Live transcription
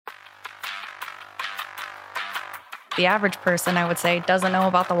The average person, I would say, doesn't know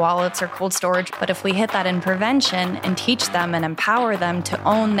about the wallets or cold storage. But if we hit that in prevention and teach them and empower them to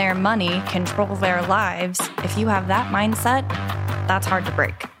own their money, control their lives, if you have that mindset, that's hard to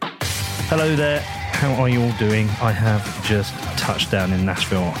break. Hello there. How are you all doing? I have just touched down in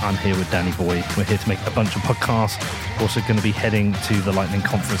Nashville. I'm here with Danny Boy. We're here to make a bunch of podcasts. We're also going to be heading to the Lightning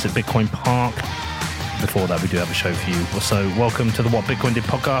Conference at Bitcoin Park. Before that, we do have a show for you. So welcome to the What Bitcoin Did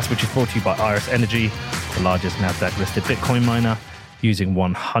podcast, which is brought to you by Iris Energy, the largest NASDAQ-listed Bitcoin miner using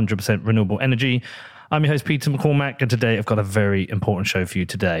 100% renewable energy. I'm your host, Peter McCormack, and today I've got a very important show for you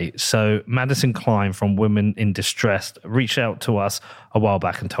today. So Maddison Clyne from Women in Distress reached out to us a while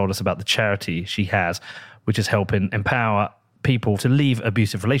back and told us about the charity she has, which is helping empower people to leave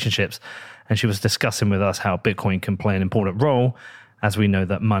abusive relationships. And she was discussing with us how Bitcoin can play an important role, as we know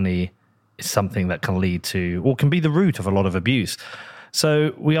that money is something that can lead to, or can be the root of a lot of abuse.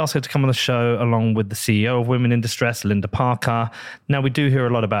 So we asked her to come on the show along with the CEO of Women in Distress, Linda Parker. Now, we do hear a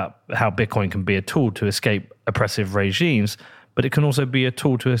lot about how Bitcoin can be a tool to escape oppressive regimes, but it can also be a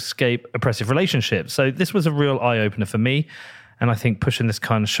tool to escape oppressive relationships. So this was a real eye-opener for me. And I think pushing this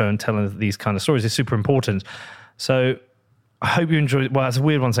kind of show and telling these kind of stories is super important. So I hope you enjoy. Well, it's a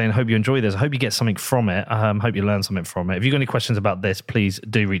weird one saying, I hope you enjoy this. I hope you get something from it. I hope you learn something from it. If you've got any questions about this, please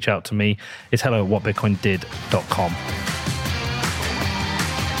do reach out to me. It's hello@whatbitcoindid.com.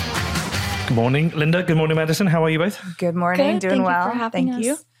 Good morning, Linda. Good morning, Maddison. How are you both? Good morning. Good. Doing well. Thank you for having us.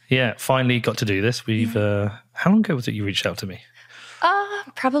 you. Yeah, finally got to do this. We've. How long ago was it you reached out to me?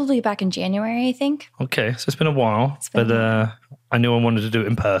 Probably back in January, I think. Okay, so it's been a while, but I knew I wanted to do it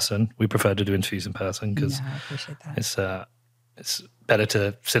in person. We prefer to do interviews in person because I appreciate that. it's better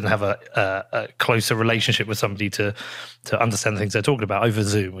to sit and have a closer relationship with somebody to understand the things they're talking about. Over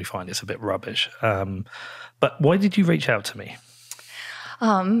Zoom, we find it's a bit rubbish. But why did you reach out to me?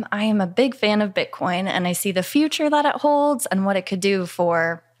 I am a big fan of Bitcoin, and I see the future that it holds and what it could do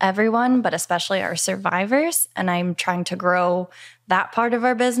for everyone, but especially our survivors. And I'm trying to grow that part of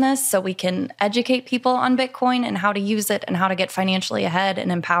our business so we can educate people on Bitcoin and how to use it and how to get financially ahead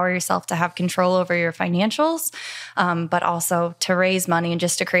and empower yourself to have control over your financials, but also to raise money and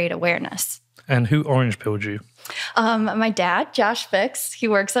just to create awareness. And who orange pilled you? My dad, Josh Fix, he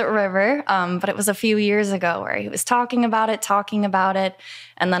works at River, but it was a few years ago where he was talking about it.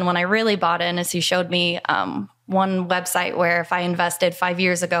 And then when I really bought in is he showed me one website where if I invested 5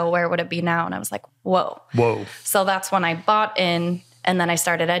 years ago, where would it be now? And I was like, whoa. So that's when I bought in, and then I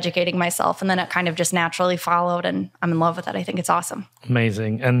started educating myself, and then it kind of just naturally followed, and I'm in love with it. I think it's awesome.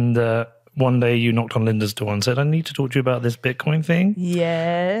 Amazing. And one day you knocked on Linda's door and said, I need to talk to you about this Bitcoin thing.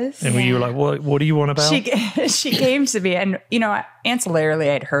 Yes. And you were like, what do you want about? She came to me, and, ancillarily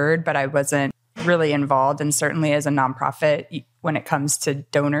I'd heard, but I wasn't really involved. And certainly as a nonprofit, when it comes to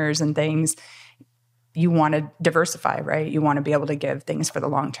donors and things, you want to diversify, right? You want to be able to give things for the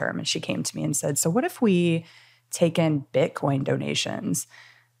long term. And she came to me and said, so what if we take in Bitcoin donations?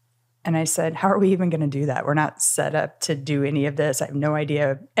 And I said, how are we even going to do that? We're not set up to do any of this. I have no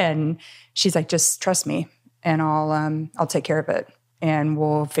idea. And she's like, just trust me and I'll take care of it and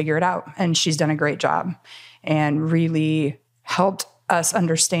we'll figure it out. And she's done a great job and really helped us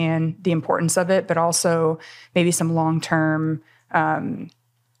understand the importance of it, but also maybe some long-term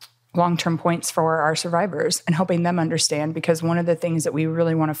points for our survivors and helping them understand, because one of the things that we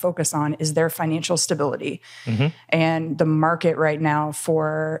really want to focus on is their financial stability. Mm-hmm. And the market right now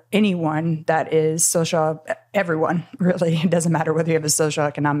for anyone that is everyone really, it doesn't matter whether you have a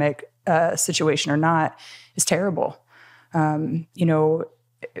socioeconomic situation or not, is terrible.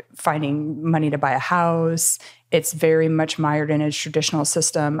 Finding money to buy a house, it's very much mired in a traditional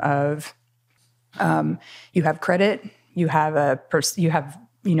system of you have credit, you have a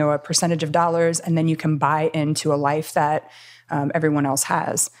percentage of dollars, and then you can buy into a life that everyone else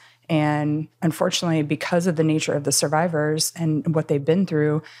has. And unfortunately, because of the nature of the survivors and what they've been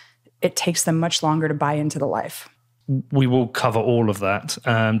through, it takes them much longer to buy into the life. We will cover all of that.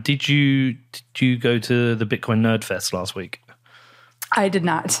 Did you go to the Bitcoin Nerd Fest last week? I did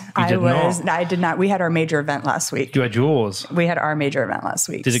not. I did not. We had our major event last week. You had yours? We had our major event last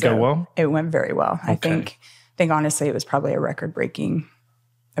week. Did it go well? It went very well. Okay. I think honestly, it was probably a record-breaking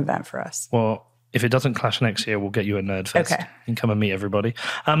event for us. Well, if it doesn't clash next year, we'll get you a Nerd Fest. Okay. You can come and meet everybody.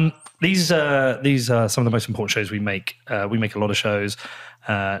 These are some of the most important shows we make. We make a lot of shows.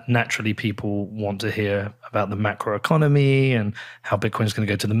 Naturally, people want to hear about the macro economy and how Bitcoin is going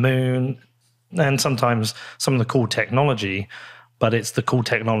to go to the moon, and sometimes some of the cool technology. But it's the cool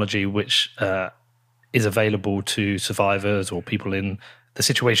technology which is available to survivors or people in the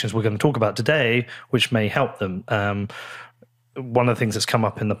situations we're going to talk about today, which may help them. One of the things that's come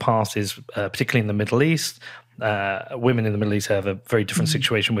up in the past is, particularly in the Middle East, women in the Middle East have a very different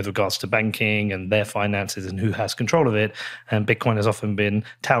situation with regards to banking and their finances and who has control of it. And Bitcoin has often been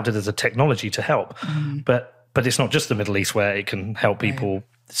touted as a technology to help. But it's not just the Middle East where it can help people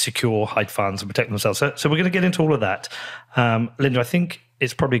secure, hide funds and protect themselves. So we're going to get into all of that. Linda, I think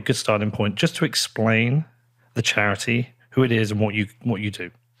it's probably a good starting point just to explain the charity, who it is and what you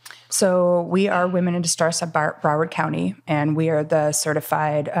do. So we are Women in Distress at Broward County, and we are the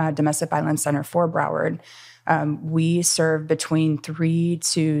certified domestic violence center for Broward. We serve between 3,000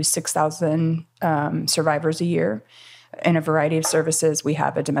 to 6,000 survivors a year in a variety of services. We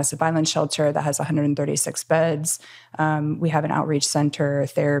have a domestic violence shelter that has 136 beds. We have an outreach center,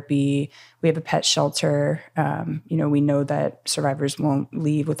 therapy. We have a pet shelter. We know that survivors won't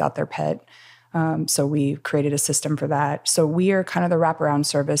leave without their pet. So we created a system for that. So we are kind of the wraparound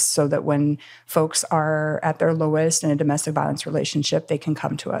service so that when folks are at their lowest in a domestic violence relationship, they can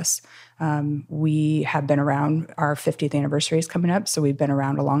come to us. We have been around. Our 50th anniversary is coming up, so we've been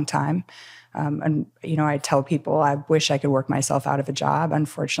around a long time. I tell people I wish I could work myself out of a job.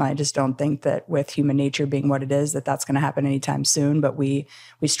 Unfortunately, I just don't think that with human nature being what it is, that's going to happen anytime soon, but we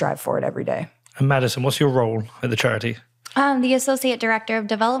strive for it every day. And Maddison, what's your role at the charity? The Associate Director of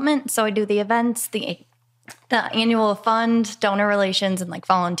Development. So I do the events, the annual fund, donor relations, and like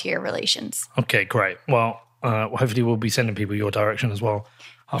volunteer relations. Okay, great. Well, hopefully we'll be sending people your direction as well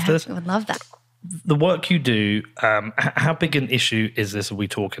after this. I would love that. The work you do, how big an issue is this? Are we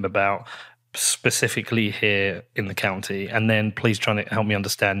talking about specifically here in the county? And then please try to help me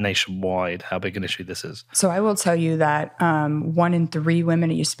understand nationwide how big an issue this is. So I will tell you that 1 in 3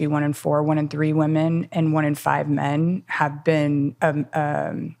 women, it used to be 1 in 4, 1 in 3 women and 1 in 5 men have been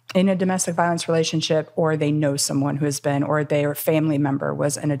in a domestic violence relationship, or they know someone who has been, or their family member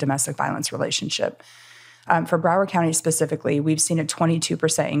was in a domestic violence relationship. For Broward County specifically, we've seen a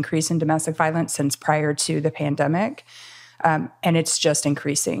 22% increase in domestic violence since prior to the pandemic, and it's just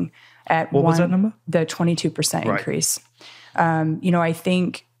increasing. What was that number? The 22% increase. I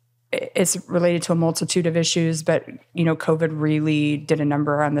think it's related to a multitude of issues, but, COVID really did a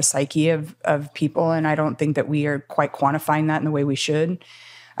number on the psyche of people, and I don't think that we are quite quantifying that in the way we should.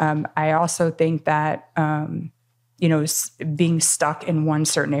 I also think that, being stuck in one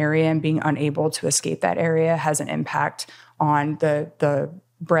certain area and being unable to escape that area has an impact on the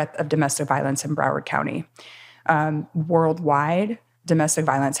breadth of domestic violence in Broward County. Worldwide, domestic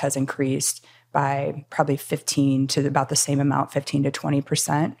violence has increased by probably 15 to about the same amount, 15 to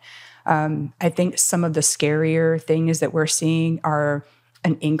 20%. I think some of the scarier things that we're seeing are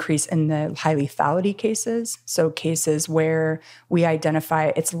an increase in the high lethality cases. So cases where we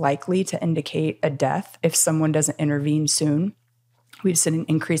identify it's likely to indicate a death if someone doesn't intervene soon. We've seen an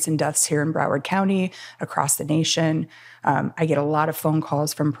increase in deaths here in Broward County, across the nation. I get a lot of phone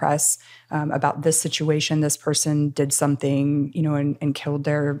calls from press about this situation. This person did something, and killed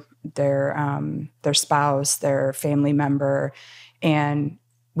their spouse, their family member, and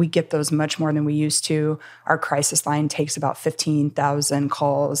we get those much more than we used to. Our crisis line takes about 15,000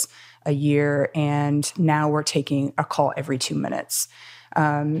 calls a year, and now we're taking a call every 2 minutes.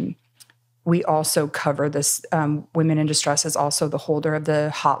 We also cover this. Women in Distress is also the holder of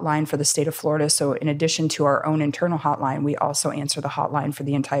the hotline for the state of Florida. So in addition to our own internal hotline, we also answer the hotline for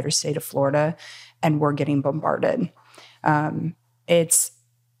the entire state of Florida, and we're getting bombarded.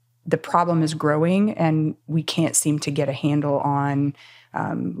 The problem is growing, and we can't seem to get a handle on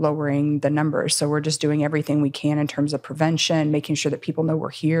lowering the numbers. So we're just doing everything we can in terms of prevention, making sure that people know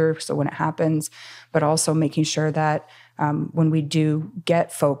we're here so when it happens, but also making sure that when we do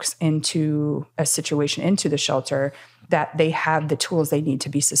get folks into a situation, into the shelter, that they have the tools they need to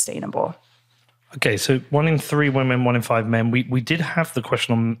be sustainable. Okay, so 1 in 3 women, 1 in 5 men. We did have the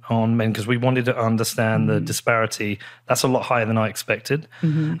question on men because we wanted to understand the disparity. That's a lot higher than I expected.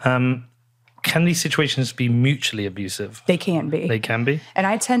 Can these situations be mutually abusive? They can be. They can be. And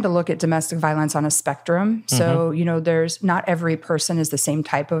I tend to look at domestic violence on a spectrum. So, there's not every person is the same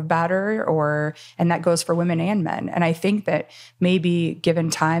type of batterer, and that goes for women and men. And I think that maybe given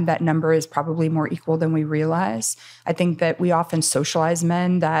time, that number is probably more equal than we realize. I think that we often socialize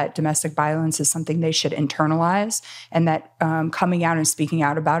men that domestic violence is something they should internalize, and that coming out and speaking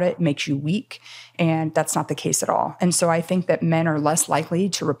out about it makes you weak. And that's not the case at all. And so I think that men are less likely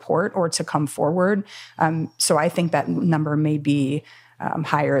to report or to come forward. So I think that number may be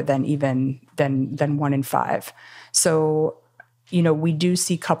higher than 1 in 5. So, we do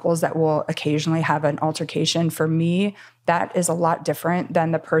see couples that will occasionally have an altercation. For me, that is a lot different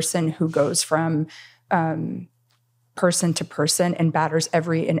than the person who goes from person to person and batters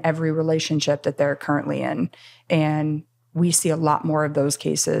in every relationship that they're currently in. And we see a lot more of those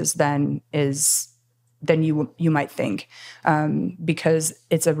cases than is than you might think, because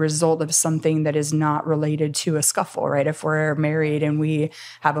it's a result of something that is not related to a scuffle, right? If we're married and we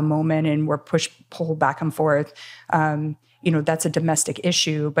have a moment and we're pull back and forth, that's a domestic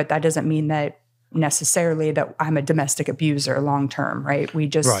issue, but that doesn't mean that necessarily that I'm a domestic abuser long term, right? We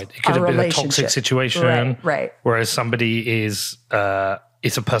just right. It could have been a toxic situation, right? Whereas somebody is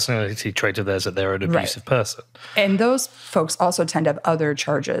it's a personality trait of theirs that they're an abusive person, and those folks also tend to have other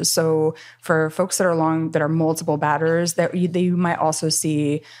charges. So for folks that are multiple batters, that you might also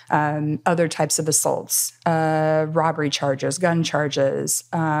see other types of assaults, robbery charges, gun charges,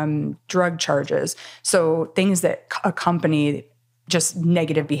 drug charges. So things that accompany just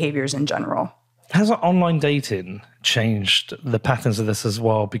negative behaviors in general. Has online dating changed the patterns of this as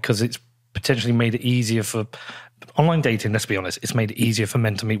well? Because it's potentially made it easier for online dating. Let's be honest, it's made it easier for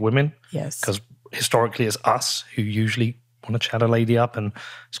men to meet women. Yes, because historically it's us who usually want to chat a lady up, and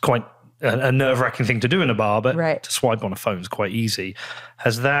it's quite a nerve-wracking thing to do in a bar. But to swipe on a phone is quite easy.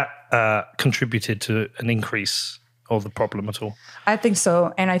 Has that contributed to an increase of the problem at all? I think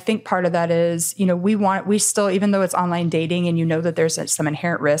so. And I think part of that is, we still, even though it's online dating and that there's some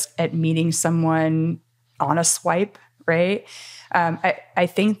inherent risk at meeting someone on a swipe, right? I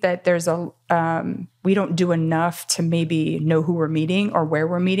think that there's we don't do enough to maybe know who we're meeting or where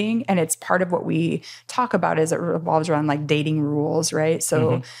we're meeting. And it's part of what we talk about as it revolves around like dating rules, right?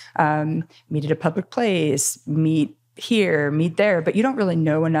 So meet at a public place, meet here, meet there, but you don't really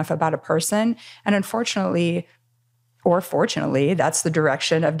know enough about a person. And unfortunately, or fortunately, that's the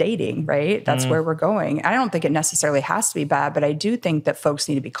direction of dating, right? That's where we're going. I don't think it necessarily has to be bad, but I do think that folks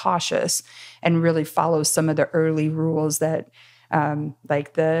need to be cautious and really follow some of the early rules that,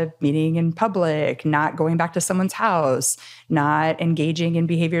 like the meeting in public, not going back to someone's house, not engaging in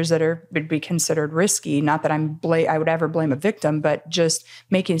behaviors that would be considered risky. Not that I would ever blame a victim, but just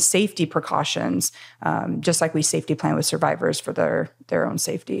making safety precautions, just like we safety plan with survivors for their own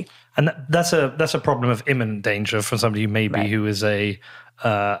safety. And that's a problem of imminent danger for somebody who is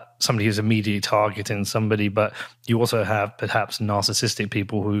somebody who's immediately targeting somebody. But you also have perhaps narcissistic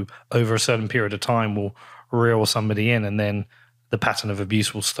people who, over a certain period of time, will reel somebody in, and then the pattern of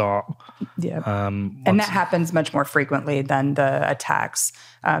abuse will start. Yeah, and that happens much more frequently than the attacks.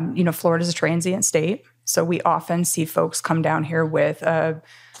 Florida's a transient state, so we often see folks come down here with a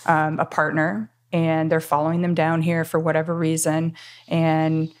partner, and they're following them down here for whatever reason,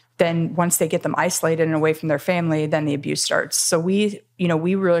 and then once they get them isolated and away from their family, then the abuse starts. So we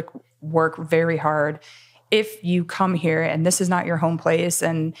really work very hard. If you come here and this is not your home place,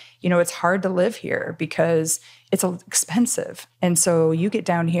 and, it's hard to live here because it's expensive. And so you get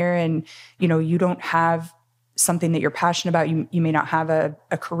down here and, you don't have something that you're passionate about. You may not have a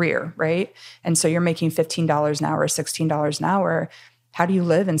career, right? And so you're making $15 an hour, $16 an hour. How do you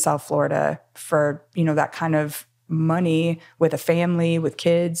live in South Florida for, that kind of money with a family, with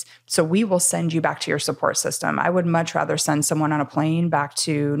kids? So we will send you back to your support system. I would much rather send someone on a plane back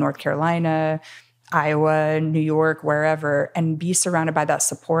to North Carolina, Iowa, New York, wherever, and be surrounded by that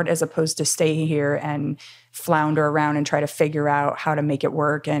support as opposed to stay here and flounder around and try to figure out how to make it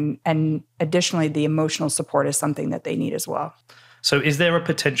work. And additionally, the emotional support is something that they need as well. So is there a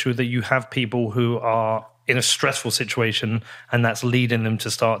potential that you have people who are in a stressful situation and that's leading them to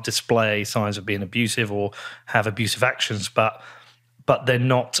start display signs of being abusive or have abusive actions, but they're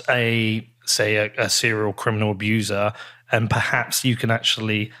not a serial criminal abuser, and perhaps you can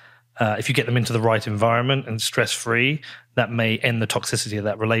actually if you get them into the right environment and stress-free, that may end the toxicity of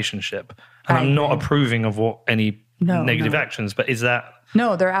that relationship. And I'm not approving of any negative actions, but is that...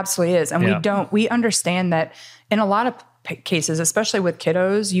 No, there absolutely is. And we understand that in a lot of cases, especially with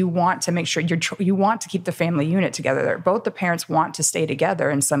kiddos, you want to make sure you want to keep the family unit together. Both the parents want to stay together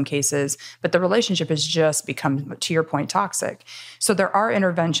in some cases, but the relationship has just become, to your point, toxic. So there are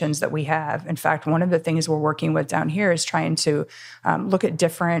interventions that we have. In fact, one of the things we're working with down here is trying to look at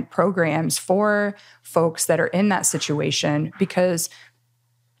different programs for folks that are in that situation, because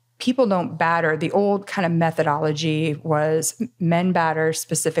people don't batter. The old kind of methodology was men batter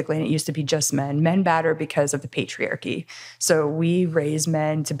specifically, and it used to be just men. Men batter because of the patriarchy. So we raise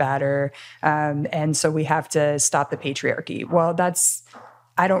men to batter, and so we have to stop the patriarchy. Well,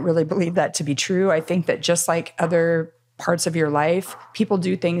 I don't really believe that to be true. I think that just like other parts of your life, people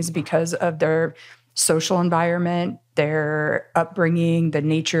do things because of their social environment, their upbringing, the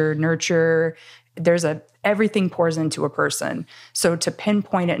nature, nurture. Everything pours into a person. So to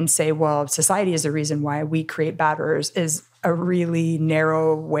pinpoint it and say, well, society is the reason why we create batterers is a really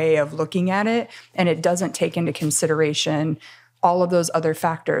narrow way of looking at it. And it doesn't take into consideration all of those other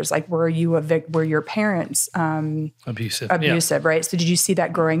factors? Like, were your parents abusive, right? So did you see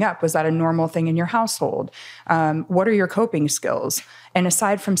that growing up? Was that a normal thing in your household? What are your coping skills? And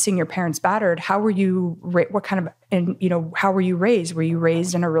aside from seeing your parents battered, how were you, how were you raised? Were you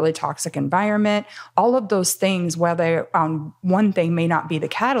raised in a really toxic environment? All of those things, whether one thing may not be the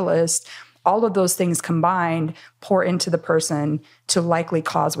catalyst, all of those things combined pour into the person to likely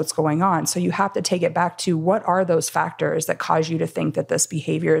cause what's going on. So you have to take it back to, what are those factors that cause you to think that this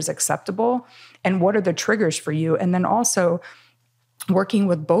behavior is acceptable? And what are the triggers for you? And then also working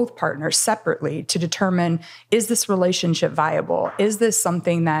with both partners separately to determine, is this relationship viable? Is this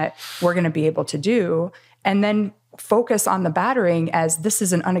something that we're going to be able to do? And then focus on the battering as, this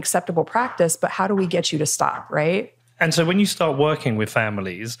is an unacceptable practice, but how do we get you to stop, right? And so when you start working with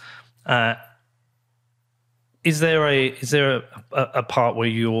families, is there a part where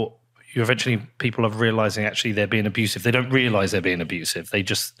you eventually, people are realizing actually they're being abusive? They don't realize they're being abusive.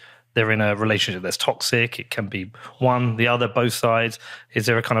 They're in a relationship that's toxic. It can be one, the other, both sides. Is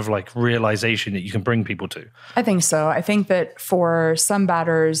there a kind of like realization that you can bring people to? I think so. I think that for some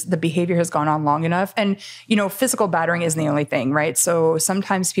batters, the behavior has gone on long enough. And, physical battering isn't the only thing, right? So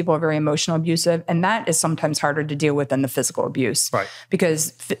sometimes people are very emotional abusive, and that is sometimes harder to deal with than the physical abuse. Right.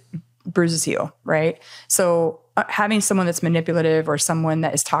 Because bruises heal, right? So having someone that's manipulative or someone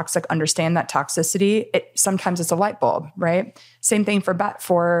that is toxic understand that toxicity, sometimes it's a light bulb, right? Same thing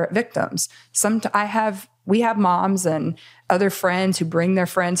for victims. We have moms and other friends who bring their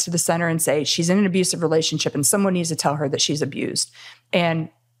friends to the center and say, she's in an abusive relationship and someone needs to tell her that she's abused. And,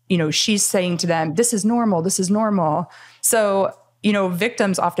 she's saying to them, this is normal, this is normal. So,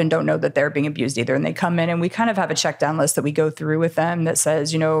 victims often don't know that they're being abused either. And they come in and we kind of have a check down list that we go through with them that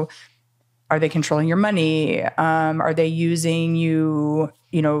says, are they controlling your money? Are they using you,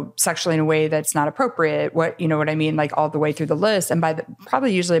 sexually in a way that's not appropriate? What I mean? Like all the way through the list. And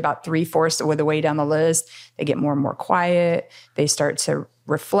probably usually about 3/4 of the way down the list, they get more and more quiet. They start to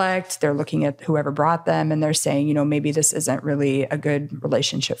reflect. They're looking at whoever brought them and they're saying, maybe this isn't really a good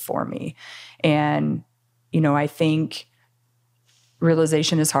relationship for me. And, I think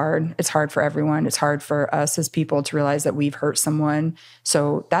realization is hard. It's hard for everyone. It's hard for us as people to realize that we've hurt someone.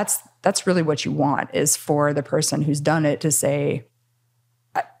 So that's really what you want, is for the person who's done it to say,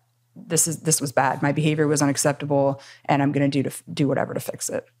 this was bad. My behavior was unacceptable and I'm going to do whatever to fix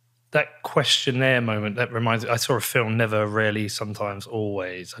it. That questionnaire moment, that reminds me, I saw a film, Never, Rarely, Sometimes,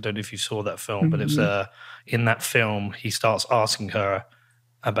 Always. I don't know if you saw that film, but it's in that film, he starts asking her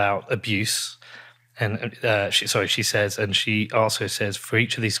about abuse. And she says, and she also says, for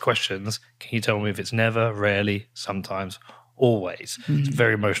each of these questions, can you tell me if it's never, rarely, sometimes, always? It's a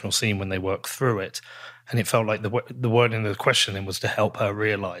very emotional scene when they work through it. And it felt like the word in the questioning was to help her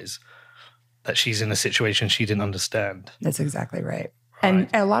realize that she's in a situation she didn't understand. That's exactly right. And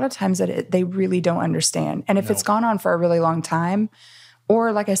a lot of times they really don't understand. And if it's gone on for a really long time,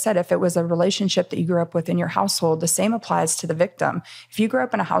 or like I said, if it was a relationship that you grew up with in your household, the same applies to the victim. If you grew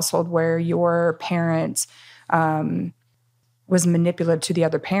up in a household where your parent was manipulative to the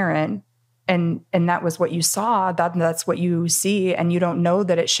other parent, and that was what you saw, that's what you see, and you don't know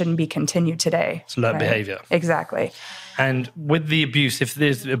that it shouldn't be continued today. It's learned behavior. Exactly. And with the abuse, if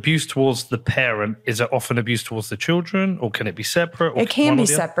there's abuse towards the parent, is it often abuse towards the children, or can it be separate? It can be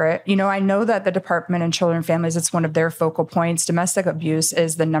separate. I know that the Department of Children and Families, it's one of their focal points. Domestic abuse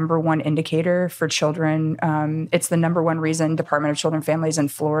is the number one indicator for children. It's the number one reason Department of Children and Families in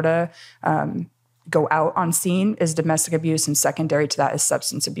Florida go out on scene is domestic abuse, and secondary to that is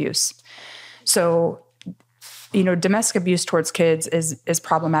substance abuse. So, domestic abuse towards kids is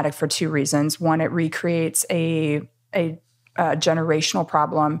problematic for two reasons. One, it recreates a generational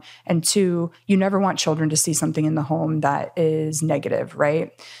problem. And two, you never want children to see something in the home that is negative,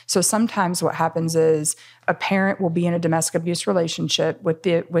 right? So sometimes what happens is a parent will be in a domestic abuse relationship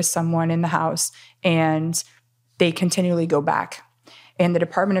with someone in the house, and they continually go back. And the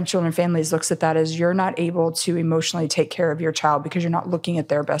Department of Children and Families looks at that as, you're not able to emotionally take care of your child because you're not looking at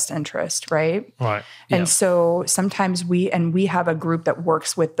their best interest, right? Right. Yeah. And so sometimes we have a group that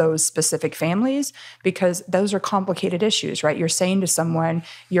works with those specific families, because those are complicated issues, right? You're saying to someone,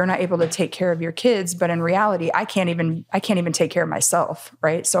 you're not able to take care of your kids, but in reality, I can't even take care of myself,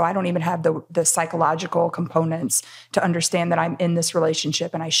 right? So I don't even have the psychological components to understand that I'm in this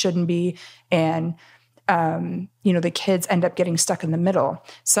relationship and I shouldn't be. And the kids end up getting stuck in the middle.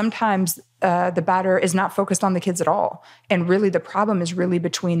 Sometimes the batter is not focused on the kids at all. And really the problem is really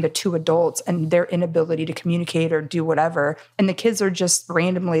between the two adults and their inability to communicate or do whatever. And the kids are just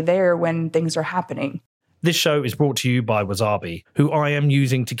randomly there when things are happening. This show is brought to you by Wasabi, who I am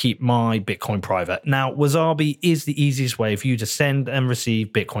using to keep my Bitcoin private. Now, Wasabi is the easiest way for you to send and receive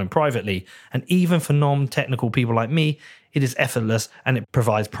Bitcoin privately. And even for non-technical people like me, it is effortless and it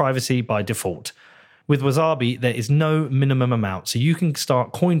provides privacy by default. With Wasabi, there is no minimum amount, so you can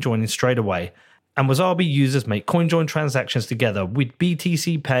start coin joining straight away. And Wasabi users make CoinJoin transactions together with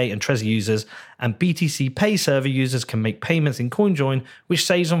BTC Pay and Trezor users, and BTC Pay server users can make payments in CoinJoin, which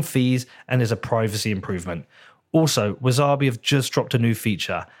saves on fees and is a privacy improvement. Also, Wasabi have just dropped a new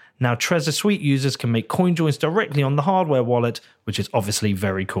feature. Now, Trezor Suite users can make CoinJoins directly on the hardware wallet, which is obviously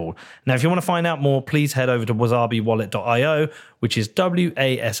very cool. Now, if you want to find out more, please head over to wasabiwallet.io, which is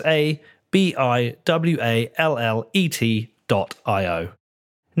wasabiwallet.io.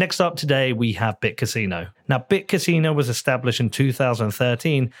 Next up today, we have BitCasino. Now, BitCasino was established in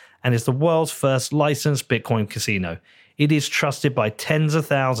 2013 and is the world's first licensed Bitcoin casino. It is trusted by tens of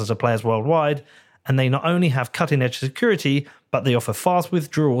thousands of players worldwide, and they not only have cutting-edge security, but they offer fast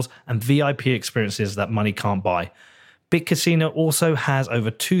withdrawals and VIP experiences that money can't buy. BitCasino also has over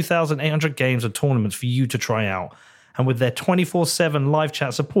 2,800 games and tournaments for you to try out, and with their 24/7 live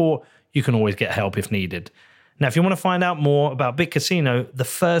chat support, you can always get help if needed. Now, if you want to find out more about BitCasino, the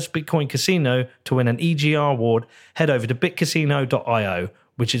first Bitcoin casino to win an EGR award, head over to bitcasino.io,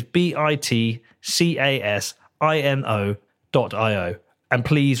 which is bitcasino.io. And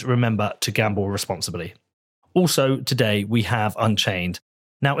please remember to gamble responsibly. Also, today we have Unchained.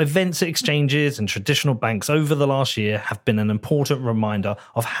 Now, events at exchanges and traditional banks over the last year have been an important reminder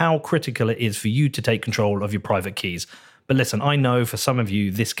of how critical it is for you to take control of your private keys. But listen, I know for some of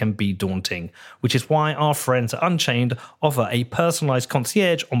you this can be daunting, which is why our friends at Unchained offer a personalized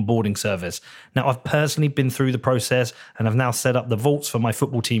concierge onboarding service. Now, I've personally been through the process and have now set up the vaults for my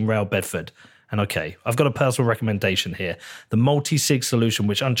football team, Real Bedford. And okay, I've got a personal recommendation here. The multi-sig solution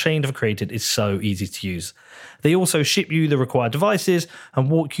which Unchained have created is so easy to use. They also ship you the required devices and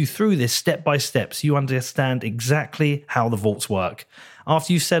walk you through this step by step so you understand exactly how the vaults work.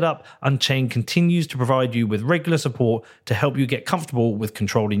 After you've set up, Unchained continues to provide you with regular support to help you get comfortable with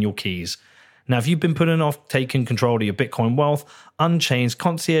controlling your keys. Now, if you've been putting off taking control of your Bitcoin wealth, Unchained's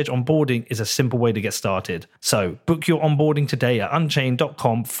concierge onboarding is a simple way to get started. So book your onboarding today at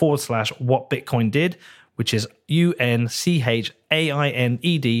unchained.com/whatbitcoindid, which is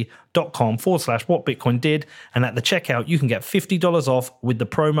unchained.com/whatbitcoindid. And at the checkout, you can get $50 off with the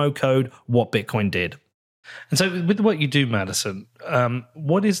promo code whatbitcoindid. And so with what you do, Maddison,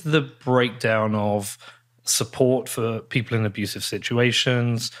 what is the breakdown of support for people in abusive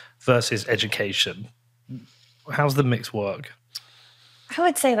situations versus education? How's the mix work? I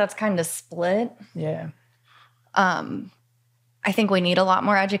would say that's kind of split. Yeah. I think we need a lot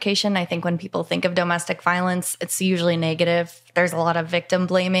more education. I think when people think of domestic violence, it's usually negative. There's a lot of victim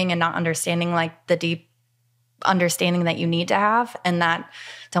blaming and not understanding like the deep understanding that you need to have, and that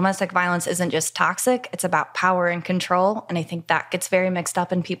domestic violence isn't just toxic, it's about power and control. And I think that gets very mixed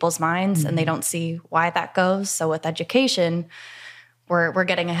up in people's minds and they don't see why that goes. So with education, we're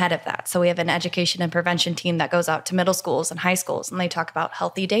getting ahead of that. So we have an education and prevention team that goes out to middle schools and high schools, and they talk about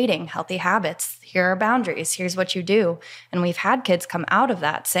healthy dating, healthy habits. Here are boundaries. Here's what you do. And we've had kids come out of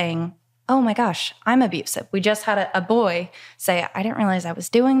that saying, oh my gosh, I'm abusive. We just had a boy say, I didn't realize I was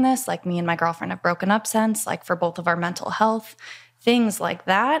doing this. Like, me and my girlfriend have broken up since, like, for both of our mental health. Things like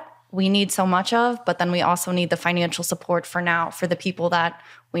that we need so much of, but then we also need the financial support for now for the people that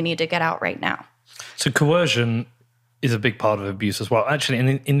we need to get out right now. So coercion is a big part of abuse as well.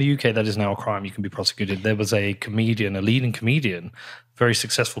 Actually, in the UK, that is now a crime. You can be prosecuted. There was a comedian, a leading comedian, very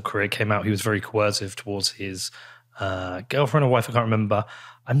successful career, came out. He was very coercive towards his girlfriend or wife, I can't remember.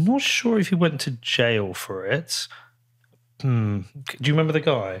 I'm not sure if he went to jail for it. Do you remember the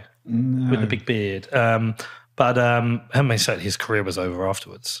guy with the big beard? But Hermé said his career was over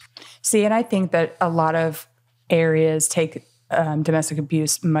afterwards. See, and I think that a lot of areas take domestic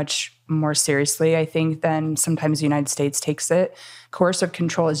abuse much more seriously, I think, than sometimes the United States takes it. Coercive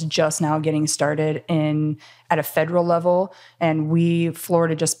control is just now getting started at a federal level. And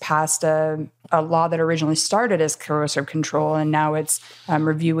Florida just passed a law that originally started as coercive control, and now it's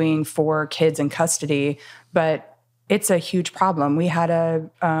reviewing for kids in custody. But it's a huge problem. We had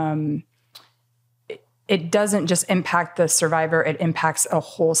it doesn't just impact the survivor, it impacts a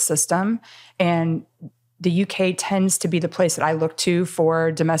whole system. And the UK tends to be the place that I look to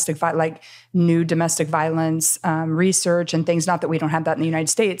for new domestic violence research and things. Not that we don't have that in the United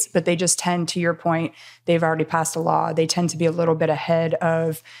States, but they just tend, to your point, they've already passed a law. They tend to be a little bit ahead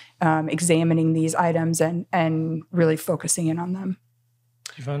of examining these items and really focusing in on them.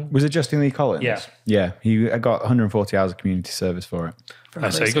 Was it Justin Lee Collins? Yeah. Yeah. He got 140 hours of community service for it.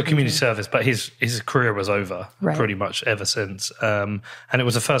 So he got community service, but his career was over pretty much ever since. And it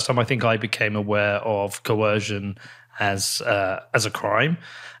was the first time I think I became aware of coercion as a crime.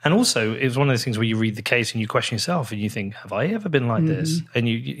 And also, it was one of those things where you read the case and you question yourself and you think, have I ever been like this? And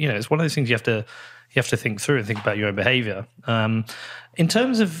you know, it's one of those things you have to think through and think about your own behavior. In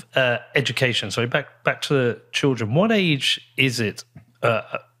terms of education, so back to the children, what age is it?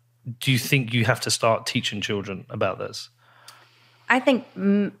 Do you think you have to start teaching children about this? I think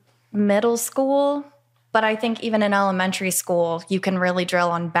middle school, but I think even in elementary school, you can really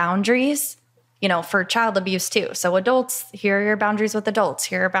drill on boundaries, you know, for child abuse too. So adults, here are your boundaries with adults,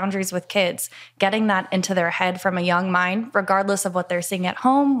 here are boundaries with kids. Getting that into their head from a young mind, regardless of what they're seeing at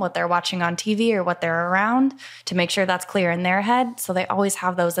home, what they're watching on TV, or what they're around, to make sure that's clear in their head. So they always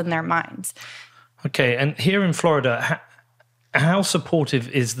have those in their minds. Okay. And here in Florida, how supportive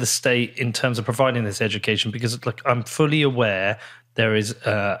is the state in terms of providing this education? Because look, I'm fully aware there is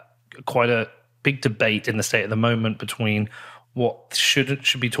quite a big debate in the state at the moment between what should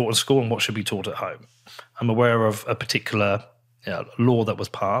be taught in school and what should be taught at home. I'm aware of a particular law that was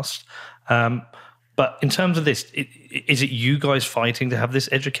passed. But in terms of this, is it you guys fighting to have this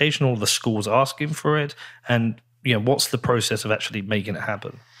education, or the schools asking for it? And what's the process of actually making it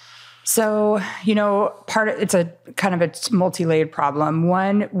happen? So, it's a kind of a multi-layered problem.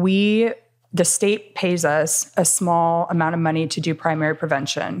 One, the state pays us a small amount of money to do primary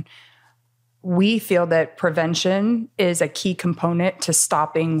prevention. We feel that prevention is a key component to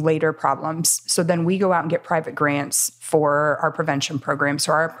stopping later problems. So then we go out and get private grants for our prevention program.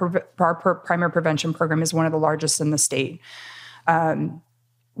 So our primary prevention program is one of the largest in the state.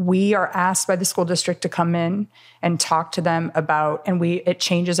 We are asked by the school district to come in and talk to them about, and it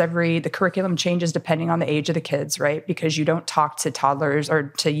changes the curriculum changes depending on the age of the kids, right? Because you don't talk to toddlers or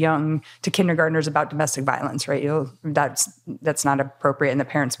to kindergartners about domestic violence, right? That's not appropriate, and the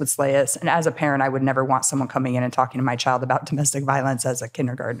parents would slay us. And as a parent, I would never want someone coming in and talking to my child about domestic violence as a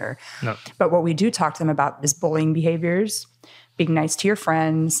kindergartner. No. But what we do talk to them about is bullying behaviors, being nice to your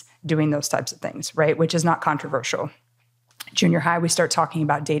friends, doing those types of things, right? Which is not controversial. Junior high, we start talking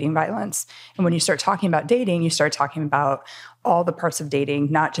about dating violence. And when you start talking about dating, you start talking about all the parts of dating,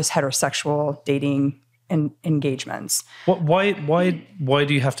 not just heterosexual dating and engagements. Why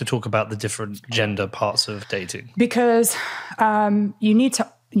do you have to talk about the different gender parts of dating? Because you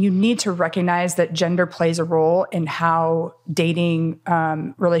need to recognize that gender plays a role in how dating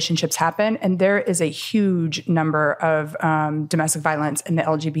relationships happen. And there is a huge number of domestic violence in the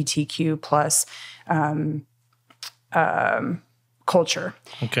LGBTQ plus culture.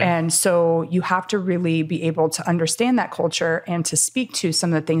 Okay. And so you have to really be able to understand that culture and to speak to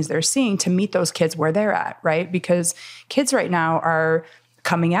some of the things they're seeing to meet those kids where they're at, right? Because kids right now are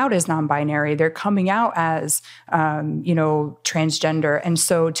coming out as non-binary. They're coming out as, transgender. And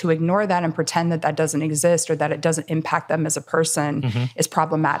so to ignore that and pretend that doesn't exist or that it doesn't impact them as a person is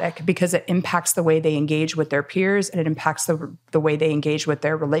problematic, because it impacts the way they engage with their peers, and it impacts the way they engage with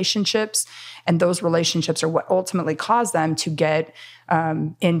their relationships. And those relationships are what ultimately cause them to get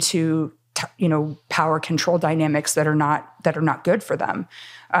into power control dynamics that are not good for them.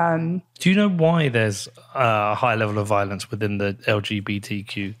 Do you know why there's a high level of violence within the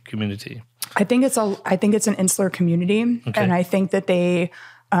LGBTQ community? I think it's an insular community, okay. And I think that they,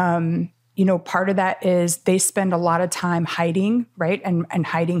 part of that is they spend a lot of time hiding, right, and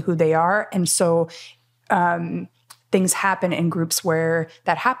hiding who they are, and so things happen in groups where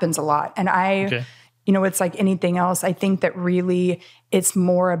that happens a lot. And it's like anything else. I think that really it's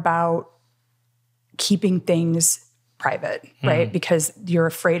more about keeping things private, right? Because you're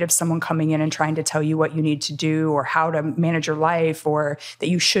afraid of someone coming in and trying to tell you what you need to do or how to manage your life, or that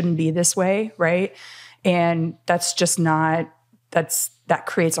you shouldn't be this way, right? And that's just not, that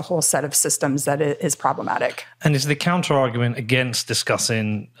creates a whole set of systems that is problematic. And is the counter argument against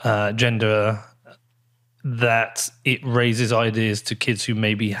discussing gender that it raises ideas to kids who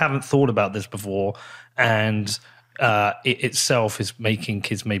maybe haven't thought about this before, and it itself is making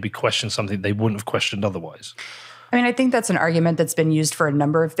kids maybe question something they wouldn't have questioned otherwise? I mean, I think that's an argument that's been used for a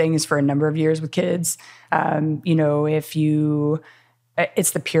number of things for a number of years with kids.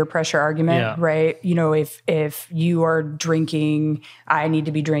 It's the peer pressure argument, right? If you are drinking, I need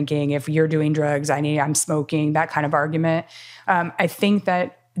to be drinking. If you're doing drugs, I'm smoking, that kind of argument. I think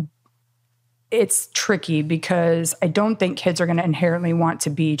that it's tricky because I don't think kids are going to inherently want to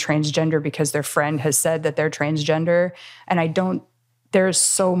be transgender because their friend has said that they're transgender. And there's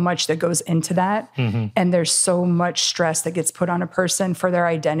so much that goes into that. Mm-hmm. And there's so much stress that gets put on a person for their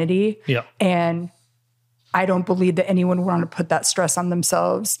identity. Yeah. And I don't believe that anyone would want to put that stress on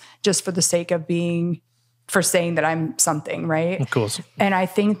themselves just for the sake of for saying that I'm something, right? Of course. And I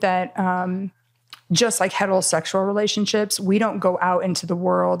think that just like heterosexual relationships, we don't go out into the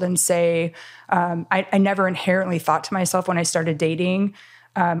world and say, I never inherently thought to myself when I started dating,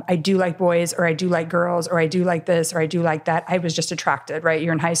 I do like boys, or I do like girls, or I do like this, or I do like that. I was just attracted, right?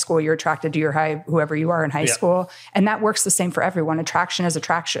 You're in high school, you're attracted to whoever you are in high school. And that works the same for everyone. Attraction is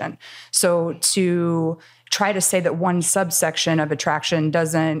attraction. So to try to say that one subsection of attraction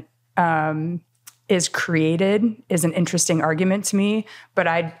is created is an interesting argument to me, but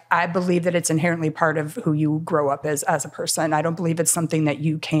I believe that it's inherently part of who you grow up as a person. I don't believe it's something that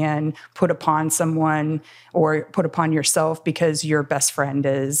you can put upon someone or put upon yourself because your best friend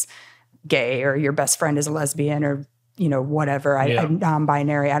is gay or your best friend is a lesbian or whatever. I'm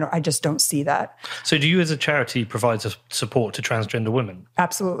non-binary. I just don't see that. So do you as a charity provide support to transgender women?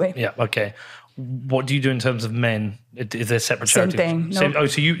 Absolutely. Yeah. Okay. What do you do in terms of men? Is there separate Same charities? thing.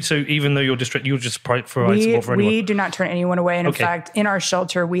 Nope. So even though you're district, you'll just provide support for anyone? We do not turn anyone away. And in fact, in our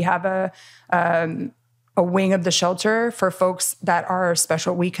shelter, we have a wing of the shelter for folks that are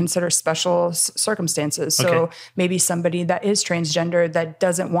special. We consider special circumstances. So maybe somebody that is transgender that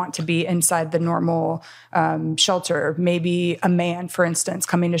doesn't want to be inside the normal shelter. Maybe a man, for instance,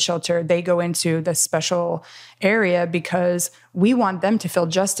 coming to shelter, they go into the special area because we want them to feel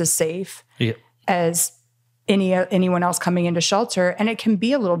just as safe as anyone else coming into shelter. And it can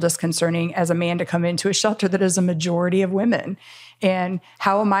be a little disconcerting as a man to come into a shelter that is a majority of women. And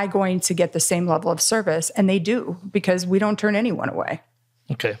how am I going to get the same level of service? And they do, because we don't turn anyone away.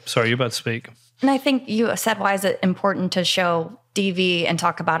 Okay. Sorry, you're about to speak. And I think you said, why is it important to show DV and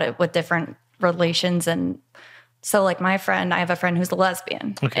talk about it with different relations? And so like I have a friend who's a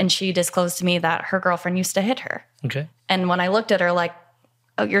lesbian, and she disclosed to me that her girlfriend used to hit her. Okay. And when I looked at her like,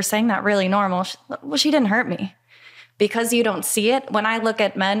 oh, you're saying that really normal? Well, she didn't hurt me. Because you don't see it. When I look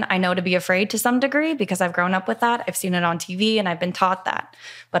at men, I know to be afraid to some degree because I've grown up with that. I've seen it on TV and I've been taught that.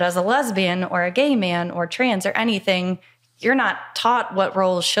 But as a lesbian or a gay man or trans or anything, you're not taught what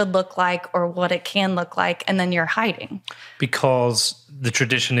roles should look like or what it can look like, and then you're hiding. Because the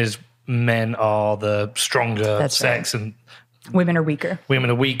tradition is men are the stronger sex and women are weaker.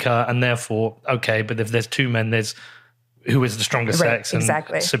 And therefore, but if there's two men, there's who is the stronger sex. And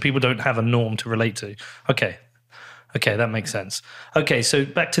exactly. So people don't have a norm to relate to. Okay, that makes sense. Okay, so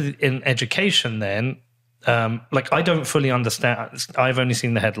back to in education then, I don't fully understand. I've only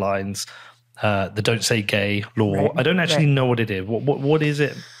seen the headlines, the Don't Say Gay law. Right, I don't actually know what it is. What is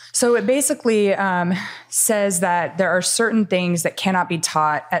it? So it basically says that there are certain things that cannot be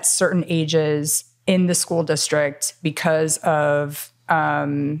taught at certain ages in the school district because of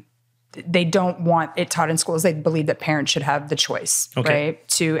they don't want it taught in schools. They believe that parents should have the choice, right,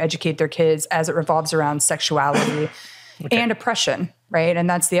 to educate their kids as it revolves around sexuality and oppression, right? And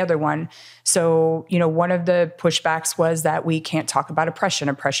that's the other one. So, one of the pushbacks was that we can't talk about oppression.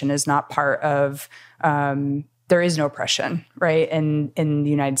 Oppression is not part of, there is no oppression, right, in the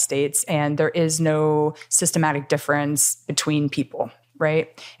United States. And there is no systematic difference between people.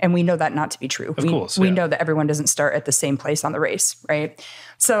 Right. And we know that not to be true. Of course. We know that everyone doesn't start at the same place on the race. Right.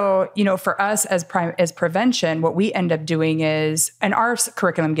 So, for us as prevention, what we end up doing is, and our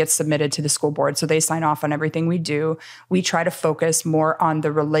curriculum gets submitted to the school board. So they sign off on everything we do. We try to focus more on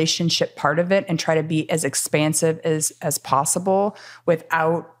the relationship part of it and try to be as expansive as possible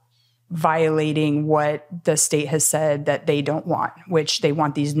without violating what the state has said that they don't want, which they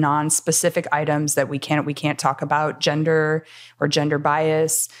want these non-specific items that we can't talk about gender or gender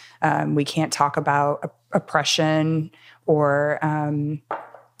bias. We can't talk about oppression or,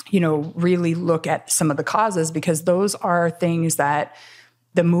 really look at some of the causes, because those are things that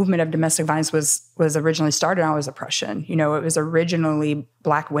the movement of domestic violence was originally started on, was oppression. It was originally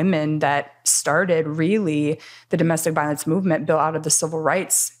Black women that started really the domestic violence movement built out of the civil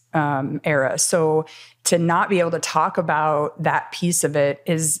rights era. So to not be able to talk about that piece of it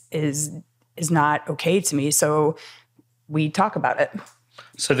is not okay to me. So we talk about it.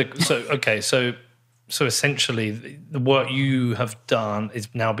 So essentially, the work you have done is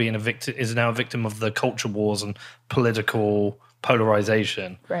now a victim of the culture wars and political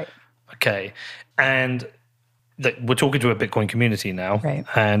polarization. Right. Okay, and we're talking to a Bitcoin community now, right?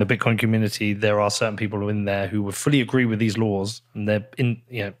 And a Bitcoin community, there are certain people in there who would fully agree with these laws, and they're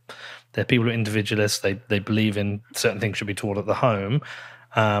people who are individualists. They believe in certain things should be taught at the home,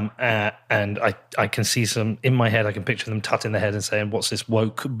 and I can see some in my head. I can picture them tutting their head and saying, "What's this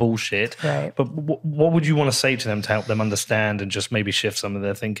woke bullshit?" Right. But what would you want to say to them to help them understand and just maybe shift some of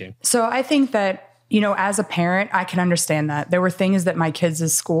their thinking? So I think that as a parent, I can understand that. There were things that my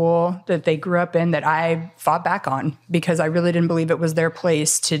kids' school that they grew up in that I fought back on because I really didn't believe it was their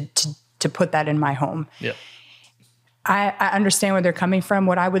place to put that in my home. Yeah. I understand where they're coming from.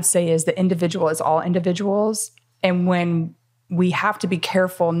 What I would say is the individual is all individuals. And when we have to be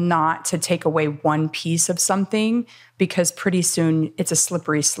careful not to take away one piece of something, because pretty soon it's a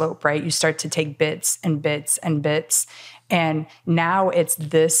slippery slope, right? You start to take bits and bits and bits. And now it's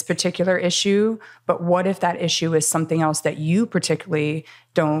this particular issue, but what if that issue is something else that you particularly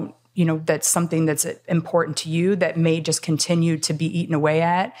don't, that's something that's important to you that may just continue to be eaten away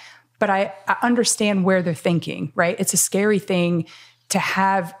at? But I understand where they're thinking, right? It's a scary thing to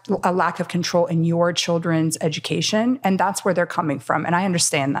have a lack of control in your children's education, and that's where they're coming from, and I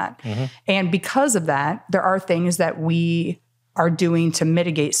understand that. Mm-hmm. And because of that, there are things that we are doing to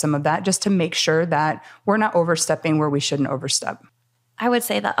mitigate some of that, just to make sure that we're not overstepping where we shouldn't overstep. I would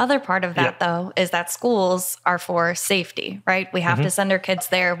say the other part of that, though, is that schools are for safety, right? We have to send our kids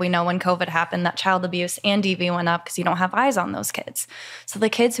there. We know when COVID happened that child abuse and DV went up because you don't have eyes on those kids. So the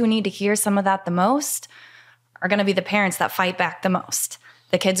kids who need to hear some of that the most are going to be the parents that fight back the most.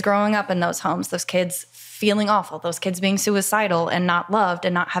 The kids growing up in those homes, those kids feeling awful, those kids being suicidal and not loved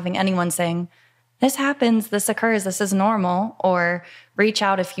and not having anyone saying, this happens, this occurs, this is normal, or reach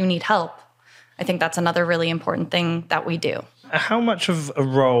out if you need help. I think that's another really important thing that we do. How much of a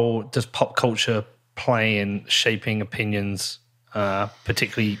role does pop culture play in shaping opinions,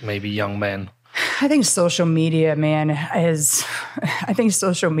 particularly maybe young men? I think social media, man,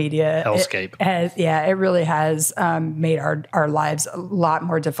 social media hellscape. It really has made our lives a lot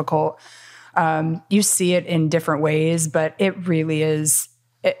more difficult. You see it in different ways, but it really is.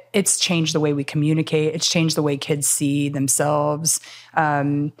 It's changed the way we communicate. It's changed the way kids see themselves.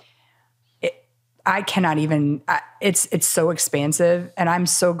 I cannot even, it's so expansive. And I'm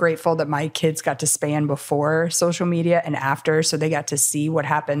so grateful that my kids got to span before social media and after. So they got to see what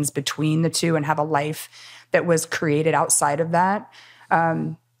happens between the two and have a life that was created outside of that.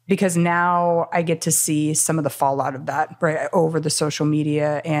 Because now I get to see some of the fallout of that, right, over the social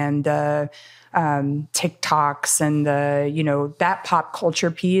media and TikToks and that pop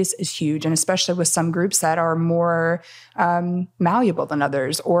culture piece is huge. And especially with some groups that are more malleable than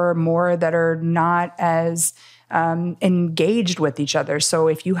others or more that are not as engaged with each other. So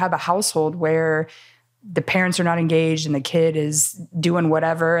if you have a household where the parents are not engaged and the kid is doing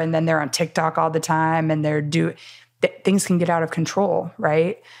whatever, and then they're on TikTok all the time and things can get out of control,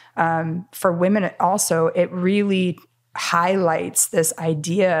 right? For women also, it really highlights this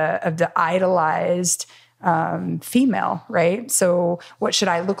idea of the idolized female, right? So what should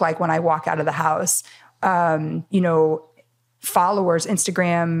I look like when I walk out of the house? Followers,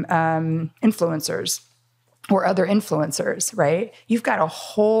 Instagram influencers or other influencers, right? You've got a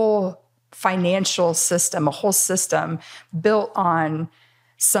whole financial system, a whole system built on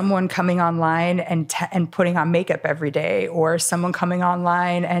someone coming online and putting on makeup every day, or someone coming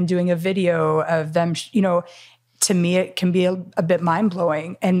online and doing a video of them, to me, it can be a bit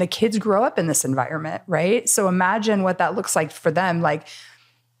mind-blowing. And the kids grow up in this environment, right? So imagine what that looks like for them. Like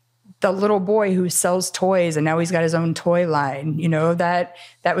the little boy who sells toys and now he's got his own toy line, that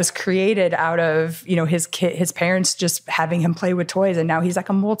was created out of, his parents just having him play with toys. And now he's like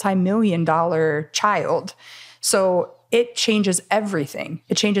a multi-million-dollar child. So it changes everything.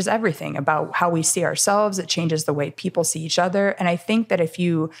 It changes everything about how we see ourselves. It changes the way people see each other. And I think that if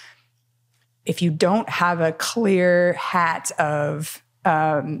you don't have a clear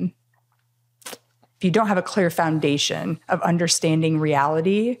foundation of understanding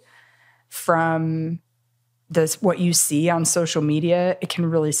reality from what you see on social media, it can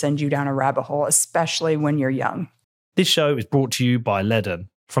really send you down a rabbit hole, especially when you're young. This show is brought to you by Maddison.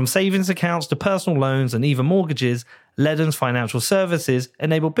 From savings accounts to personal loans and even mortgages, Maddison's financial services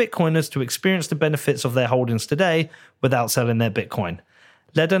enable Bitcoiners to experience the benefits of their holdings today without selling their Bitcoin.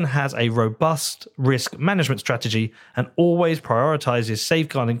 Maddison has a robust risk management strategy and always prioritizes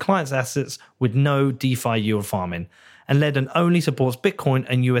safeguarding clients' assets with no DeFi yield farming. And Maddison only supports Bitcoin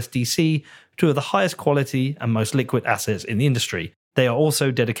and USDC, two of the highest quality and most liquid assets in the industry. They are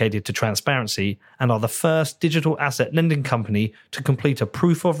also dedicated to transparency and are the first digital asset lending company to complete a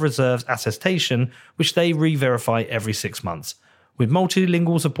proof of reserves attestation, which they re-verify every 6 months. With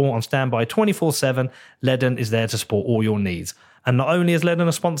multilingual support on standby 24/7, Maddison is there to support all your needs. And not only is Maddison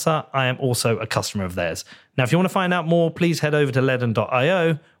a sponsor, I am also a customer of theirs. Now, if you want to find out more, please head over to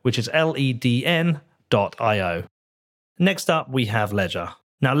ledn.io, which is LEDN.io. Next up, we have Ledger.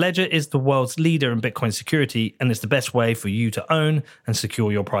 Now, Ledger is the world's leader in Bitcoin security and is the best way for you to own and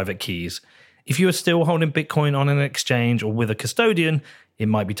secure your private keys. If you are still holding Bitcoin on an exchange or with a custodian, it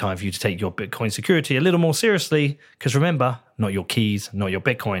might be time for you to take your Bitcoin security a little more seriously, because remember, not your keys, not your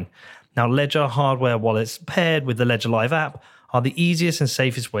Bitcoin. Now, Ledger hardware wallets paired with the Ledger Live app are the easiest and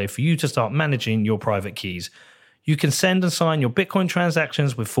safest way for you to start managing your private keys. You can send and sign your Bitcoin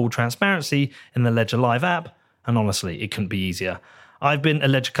transactions with full transparency in the Ledger Live app, and honestly, it couldn't be easier. I've been a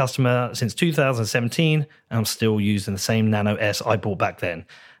Ledger customer since 2017, and I'm still using the same Nano S I bought back then.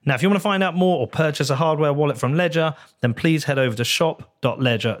 Now, if you want to find out more or purchase a hardware wallet from Ledger, then please head over to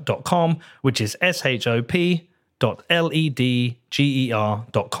shop.ledger.com, which is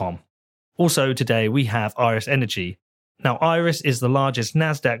shop.ledger.com. Also today, we have Iris Energy. Now, Iris is the largest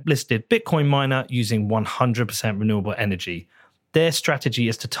NASDAQ-listed Bitcoin miner using 100% renewable energy. Their strategy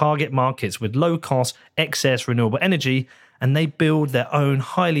is to target markets with low-cost, excess renewable energy, and they build their own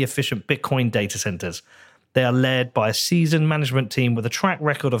highly efficient Bitcoin data centers. They are led by a seasoned management team with a track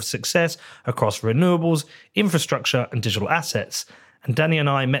record of success across renewables, infrastructure, and digital assets. And Danny and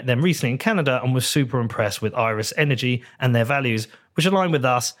I met them recently in Canada and were super impressed with Iris Energy and their values, which align with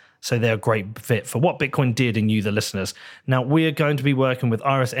us, so they're a great fit for what Bitcoin did in you, the listeners. Now, we are going to be working with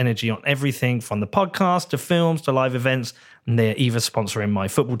Iris Energy on everything from the podcast to films to live events, and they're even sponsoring my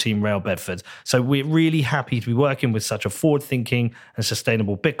football team, Real Bedford. So we're really happy to be working with such a forward-thinking and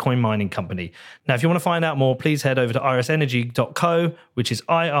sustainable Bitcoin mining company. Now, if you want to find out more, please head over to irisenergy.co, which is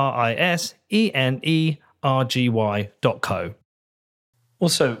irisenergy.co.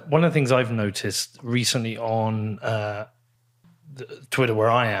 Also, one of the things I've noticed recently on Twitter, where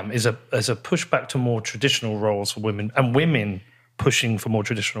I am, is a pushback to more traditional roles for women, and women pushing for more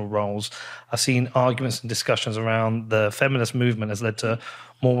traditional roles. I've seen arguments and discussions around the feminist movement has led to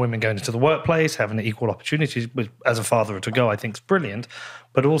more women going into the workplace, having equal opportunities, which, as a father to go, I think is brilliant.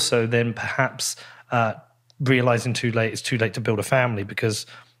 But also then perhaps realizing it's too late to build a family, because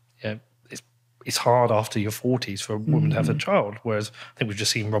it's hard after your 40s for a woman to have a child. Whereas I think we've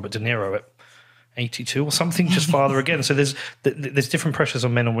just seen Robert De Niro at 82 or something, just father again. So there's different pressures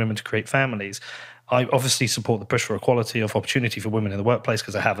on men and women to create families. I obviously support the push for equality of opportunity for women in the workplace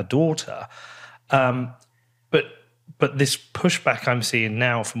because I have a daughter. But this pushback I'm seeing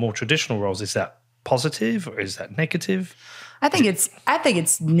now for more traditional roles, is that positive or is that negative? I think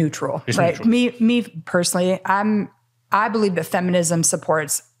it's neutral, it's right? neutral. Me personally, I believe that feminism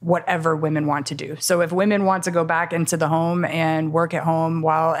supports whatever women want to do. So if women want to go back into the home and work at home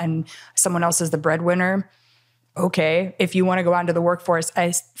and someone else is the breadwinner, okay. If you want to go out into the workforce,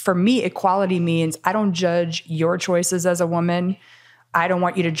 for me, equality means I don't judge your choices as a woman. I don't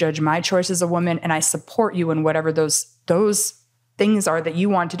want you to judge my choice as a woman, and I support you in whatever those things are that you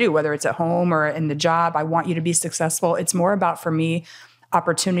want to do, whether it's at home or in the job. I want you to be successful. It's more about, for me,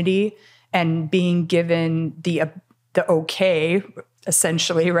 opportunity and being given the okay,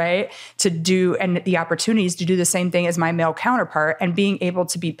 essentially, right, to do, and the opportunities to do the same thing as my male counterpart, and being able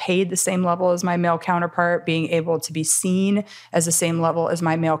to be paid the same level as my male counterpart, being able to be seen as the same level as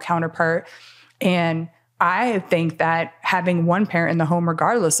my male counterpart. And I think that having one parent in the home,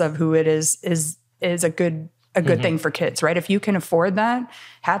 regardless of who it is a good thing for kids, right? If you can afford that,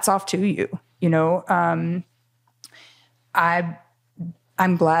 hats off to you.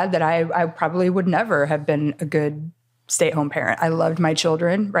 I'm glad that I probably would never have been a good stay-at-home parent. I loved my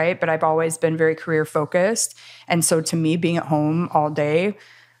children, right? But I've always been very career focused. And so to me, being at home all day,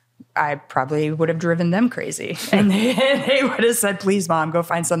 I probably would have driven them crazy. And they would have said, please, Mom, go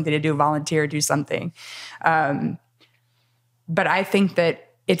find something to do, volunteer, do something. But I think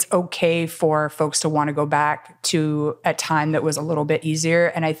that it's okay for folks to want to go back to a time that was a little bit easier.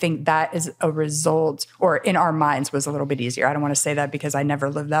 And I think that is a result, or in our minds was a little bit easier. I don't want to say that because I never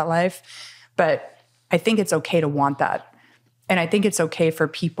lived that life, but I think it's okay to want that. And I think it's okay for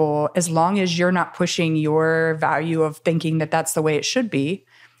people, as long as you're not pushing your value of thinking that that's the way it should be,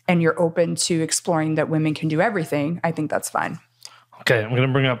 and you're open to exploring that women can do everything, I think that's fine. Okay, I'm going to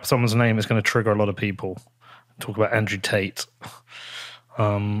bring up someone's name. It's going to trigger a lot of people. Talk about Andrew Tate.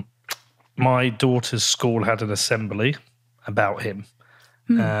 My daughter's school had an assembly about him.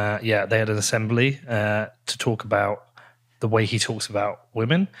 They had an assembly to talk about the way he talks about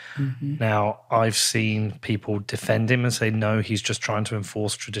women. Mm-hmm. Now, I've seen people defend him and say, no, he's just trying to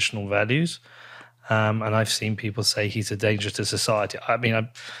enforce traditional values. And I've seen people say he's a danger to society. I mean, I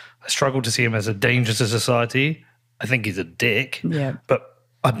struggle to see him as a danger to society. I think he's a dick. Yeah. But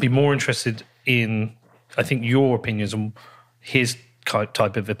I'd be more interested in, I think, your opinions on his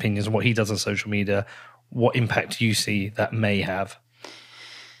type of opinions and what he does on social media, what impact you see that may have.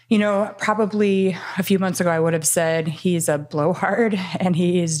 Probably a few months ago, I would have said he's a blowhard and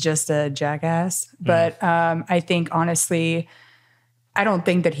he's just a jackass. But I think, honestly, I don't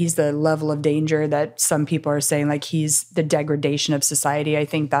think that he's the level of danger that some people are saying, like he's the degradation of society. I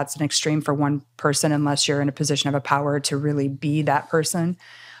think that's an extreme for one person, unless you're in a position of power to really be that person.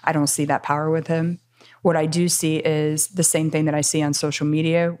 I don't see that power with him. What I do see is the same thing that I see on social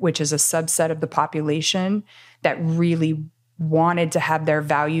media, which is a subset of the population that really wanted to have their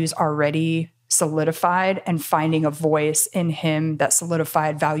values already solidified, and finding a voice in him that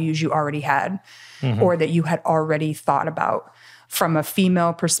solidified values you already had or that you had already thought about. From a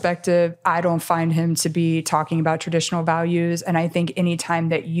female perspective, I don't find him to be talking about traditional values. And I think anytime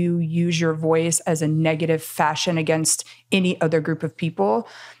that you use your voice as a negative fashion against any other group of people,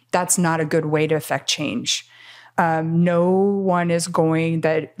 that's not a good way to affect change. No one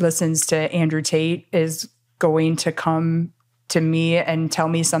that listens to Andrew Tate is going to come to me and tell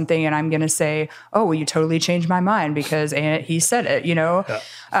me something and I'm going to say, oh, well, you totally changed my mind because he said it, Yeah.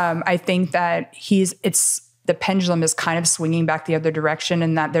 I think that the pendulum is kind of swinging back the other direction,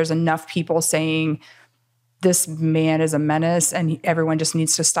 and that there's enough people saying this man is a menace and everyone just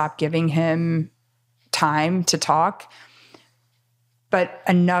needs to stop giving him time to talk. But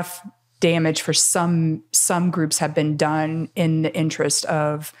enough damage for some groups have been done in the interest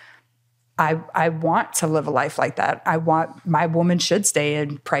of, I want to live a life like that. My woman should stay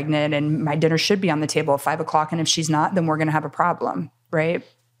pregnant and my dinner should be on the table at 5:00. And if she's not, then we're going to have a problem, right?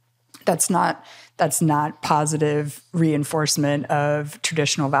 That's not positive reinforcement of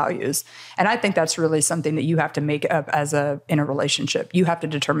traditional values. And I think that's really something that you have to make up in a relationship. You have to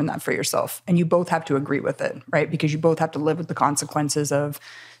determine that for yourself. And you both have to agree with it, right? Because you both have to live with the consequences of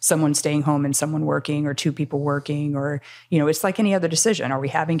someone staying home and someone working, or two people working, or, it's like any other decision. Are we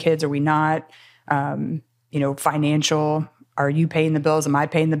having kids? Are we not? Financial. Are you paying the bills? Am I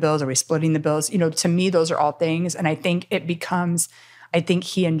paying the bills? Are we splitting the bills? To me, those are all things. And I think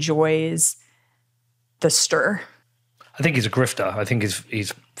he enjoys the stir. I think he's a grifter. I think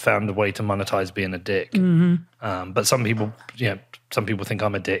he's found a way to monetize being a dick. But some people think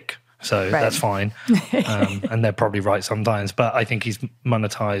I'm a dick, so that's fine. And they're probably right sometimes. But I think he's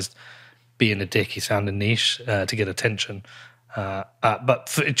monetized being a dick. He's found a niche to get attention. I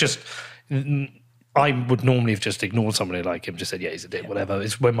would normally have just ignored somebody like him, just said, yeah, he's a dick, whatever.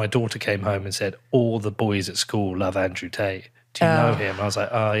 It's when my daughter came home and said, all the boys at school love Andrew Tate. Do you know him? I was like,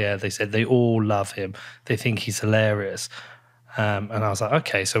 oh, yeah. They said they all love him. They think he's hilarious. And I was like,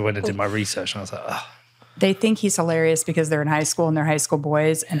 okay. So when I did my research, and I was like, oh. They think he's hilarious because they're in high school and they're high school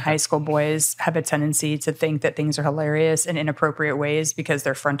boys. And high school boys have a tendency to think that things are hilarious in inappropriate ways because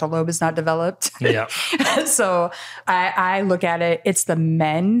their frontal lobe is not developed. Yeah. So I look at it, it's the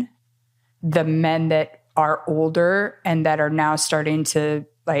men that are older and that are now starting to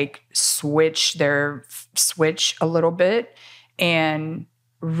switch a little bit and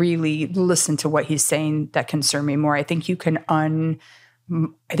really listen to what he's saying that concern me more. I think you can unroll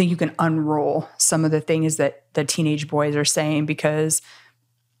some of the things that the teenage boys are saying, because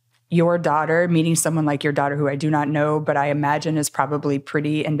your daughter, meeting someone like your daughter who I do not know, but I imagine is probably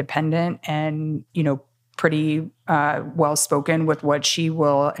pretty independent and, pretty well-spoken with what she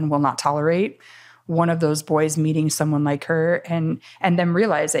will and will not tolerate. One of those boys meeting someone like her and them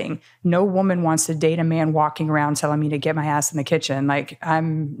realizing no woman wants to date a man walking around telling me to get my ass in the kitchen.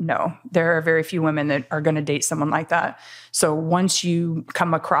 There are very few women that are going to date someone like that. So once you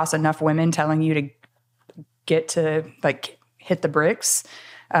come across enough women telling you to get to hit the bricks,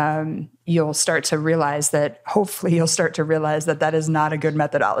 you'll start to realize that that is not a good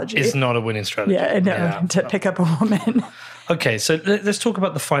methodology. It's not a winning strategy. To pick up a woman. Okay, so let's talk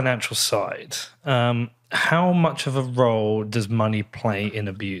about the financial side. How much of a role does money play in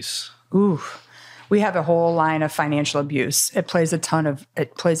abuse? Ooh, we have a whole line of financial abuse. It plays a ton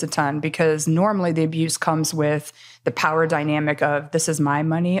because normally the abuse comes with the power dynamic of this is my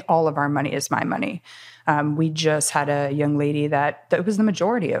money. All of our money is my money. We just had a young lady that was the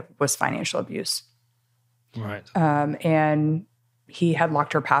majority of was financial abuse. Right. And he had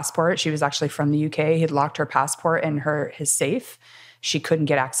locked her passport. She was actually from the UK. He'd locked her passport in his safe. She couldn't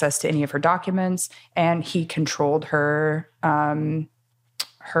get access to any of her documents, and he controlled her money.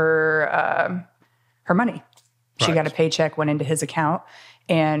 She got a paycheck, went into his account,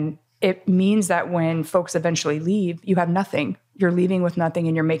 and it means that when folks eventually leave, you have nothing. You're leaving with nothing,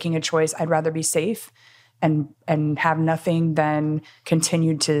 and you're making a choice. I'd rather be safe and have nothing than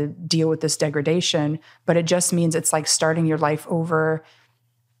continue to deal with this degradation. But it just means it's like starting your life over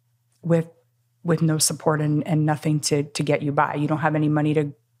with no support and nothing to get you by. You don't have any money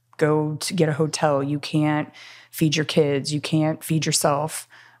to go to get a hotel. You can't feed your kids. You can't feed yourself.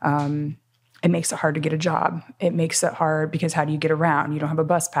 It makes it hard to get a job. It makes it hard because how do you get around? You don't have a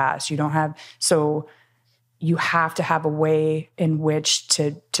bus pass. You don't have, so you have to have a way in which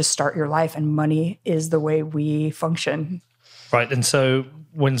to start your life, and money is the way we function. Right. And so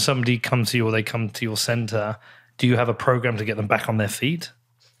when somebody comes to you or they come to your center, do you have a program to get them back on their feet?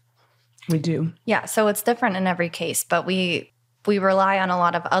 We do. Yeah, so it's different in every case, but we rely on a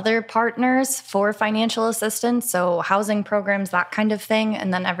lot of other partners for financial assistance, so housing programs, that kind of thing,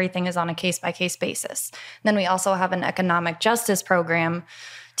 and then everything is on a case-by-case basis. Then we also have an economic justice program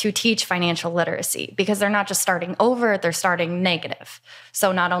to teach financial literacy, because they're not just starting over, they're starting negative.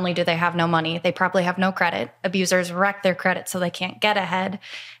 So not only do they have no money, they probably have no credit. Abusers wreck their credit so they can't get ahead,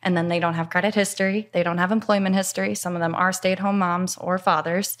 and then they don't have credit history, they don't have employment history. Some of them are stay-at-home moms or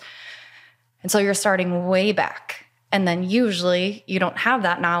fathers. And so you're starting way back. And then usually you don't have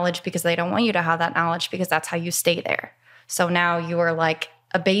that knowledge because they don't want you to have that knowledge, because that's how you stay there. So now you are like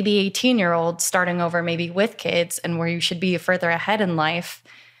a baby 18-year-old starting over, maybe with kids, and where you should be further ahead in life,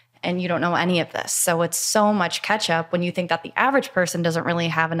 and you don't know any of this. So it's so much catch up when you think that the average person doesn't really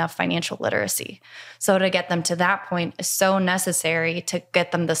have enough financial literacy. So to get them to that point is so necessary, to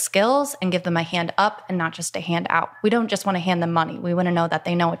get them the skills and give them a hand up and not just a hand out. We don't just want to hand them money. We want to know that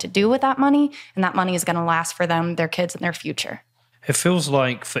they know what to do with that money, and that money is going to last for them, their kids, and their future. It feels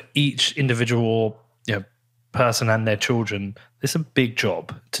like for each individual person and their children, it's a big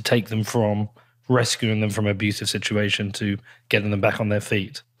job to take them from rescuing them from an abusive situation to getting them back on their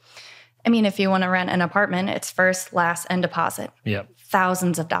feet. I mean, if you want to rent an apartment, it's first, last, and deposit. Yeah.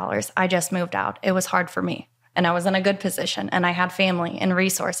 Thousands of dollars. I just moved out. It was hard for me. And I was in a good position. And I had family and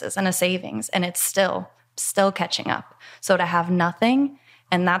resources and a savings. And it's still catching up. So to have nothing,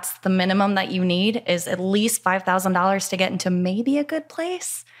 and that's the minimum that you need, is at least $5,000 to get into maybe a good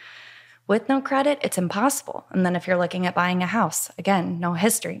place. With no credit, it's impossible. And then if you're looking at buying a house, again, no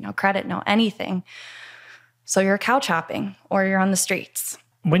history, no credit, no anything. So you're couch hopping or you're on the streets.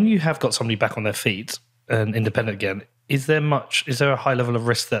 When you have got somebody back on their feet and independent again, is there a high level of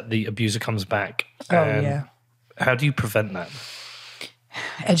risk that the abuser comes back? Yeah. How do you prevent that?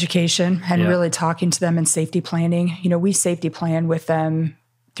 Education and really talking to them, and safety planning. We safety plan with them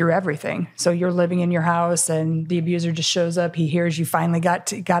through everything. So you're living in your house and the abuser just shows up. He hears you finally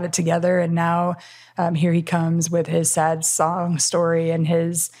got it together. And now here he comes with his sad song story and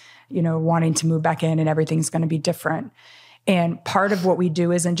his, wanting to move back in, and everything's going to be different. And part of what we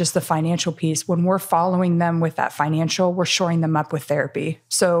do isn't just the financial piece. When we're following them with that financial, we're shoring them up with therapy.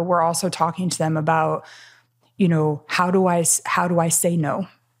 So we're also talking to them about, how do I say no?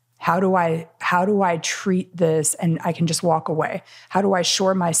 How do I treat this and I can just walk away? How do I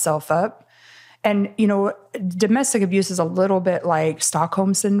shore myself up? And, domestic abuse is a little bit like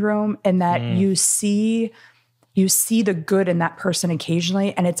Stockholm syndrome, in that you see the good in that person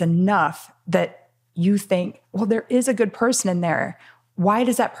occasionally, and it's enough that you think, well, there is a good person in there. Why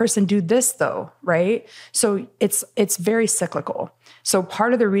does that person do this though? Right? So it's very cyclical. So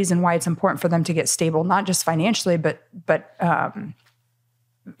part of the reason why it's important for them to get stable, not just financially, but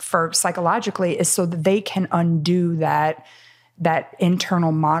for psychologically, is so that they can undo that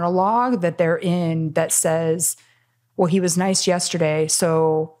internal monologue that they're in that says, well, he was nice yesterday,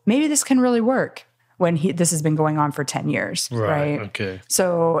 so maybe this can really work, when this has been going on for 10 years. Right? Okay.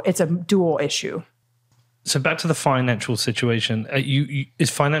 So it's a dual issue. So back to the financial situation.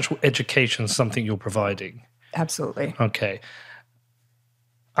 Is financial education something you're providing? Absolutely. Okay.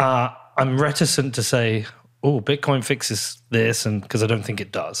 I'm reticent to say, Bitcoin fixes this, and because I don't think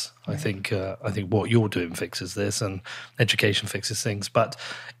it does. Right. I think what you're doing fixes this, and education fixes things. But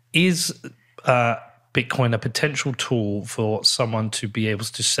is Bitcoin a potential tool for someone to be able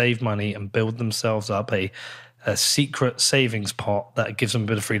to save money and build themselves up a secret savings pot that gives them a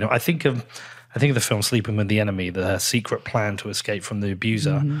bit of freedom? I think of the film Sleeping with the Enemy, the secret plan to escape from the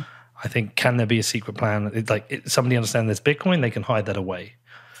abuser. Mm-hmm. I think, can there be a secret plan? Somebody understands there's Bitcoin, they can hide that away.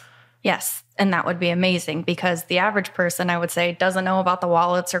 Yes, and that would be amazing, because the average person, I would say, doesn't know about the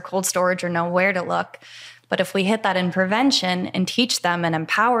wallets or cold storage or know where to look. But if we hit that in prevention and teach them and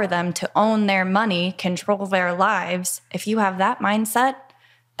empower them to own their money, control their lives, if you have that mindset,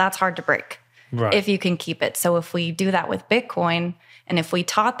 that's hard to break. Right. If you can keep it. So if we do that with Bitcoin, and if we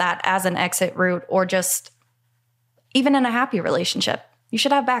taught that as an exit route, or just even in a happy relationship, you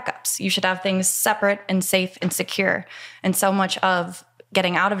should have backups. You should have things separate and safe and secure. And so much of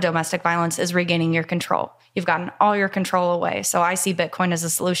getting out of domestic violence is regaining your control. You've gotten all your control away. So I see Bitcoin as a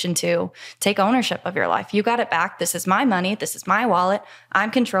solution to take ownership of your life. You got it back. This is my money. This is my wallet.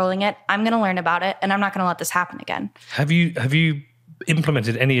 I'm controlling it. I'm going to learn about it, and I'm not going to let this happen again. Have you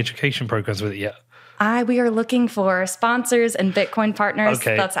implemented any education programs with it yet? We are looking for sponsors and Bitcoin partners.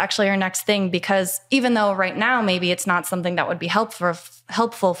 Okay. That's actually our next thing, because even though right now maybe it's not something that would be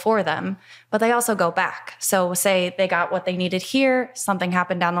helpful for them, but they also go back. So say they got what they needed here, something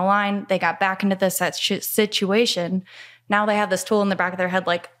happened down the line, they got back into this situation. Now they have this tool in the back of their head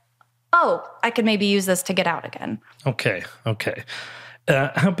like, oh, I could maybe use this to get out again. Okay.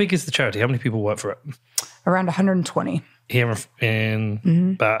 How big is the charity? How many people work for it? Around 120. Here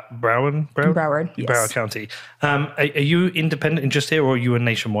in Broward? Broward, yes. Broward County. Are you independent and just here, or are you a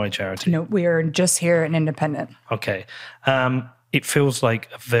nationwide charity? No, we are just here and independent. Okay. It feels like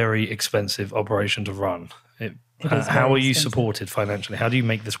a very expensive operation to run. How are you supported financially? How do you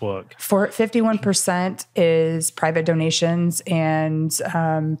make this work? For 51% is private donations and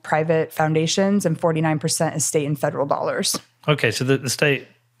private foundations, and 49% is state and federal dollars. Okay, so the state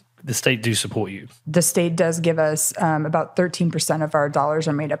do support you. The state does give us about 13% of our dollars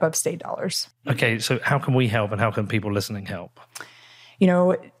are made up of state dollars. Okay, so how can we help, and how can people listening help?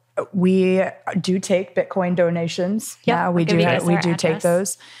 We do take Bitcoin donations. Yeah, we do take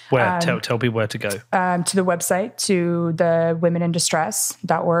those. Where? Tell people where to go. To the website, to the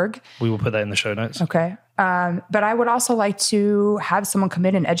womenindistress.org. We will put that in the show notes. Okay. But I would also like to have someone come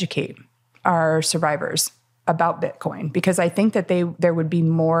in and educate our survivors about Bitcoin, because I think that there would be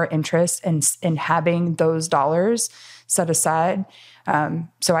more interest in having those dollars set aside.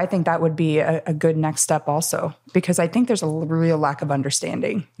 So I think that would be a good next step also, because I think there's a real lack of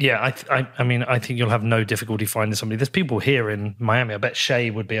understanding. Yeah, I mean, I think you'll have no difficulty finding somebody. There's people here in Miami. I bet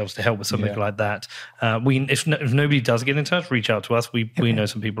Shay would be able to help with something like that. If nobody does get in touch, reach out to us. We know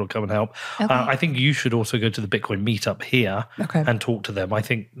some people will come and help. Okay. I think you should also go to the Bitcoin meetup here and talk to them. I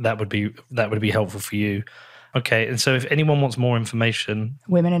think that would be helpful for you. Okay, and so if anyone wants more information...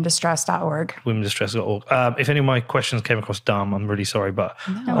 womenindistress.org. Womenindistress.org. If any of my questions came across dumb, I'm really sorry, but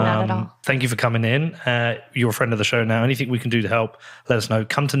no, not at all. Thank you for coming in. You're a friend of the show now. Anything we can do to help, let us know.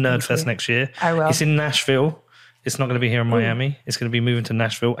 Come to Nerdfest next year. I will. It's in Nashville. It's not going to be here in Miami. It's going to be moving to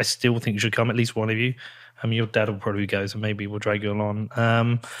Nashville. I still think you should come, at least one of you. Your dad will probably go, so maybe we'll drag you along.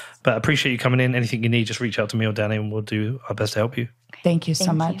 But I appreciate you coming in. Anything you need, just reach out to me or Danny, and we'll do our best to help you. Thank you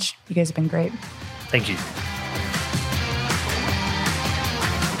so much. You guys have been great. Thank you.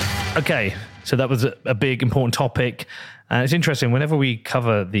 Okay, so that was a big, important topic. It's interesting, whenever we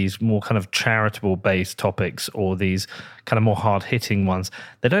cover these more kind of charitable-based topics or these kind of more hard-hitting ones,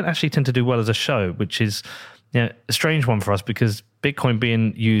 they don't actually tend to do well as a show, which is a strange one for us, because Bitcoin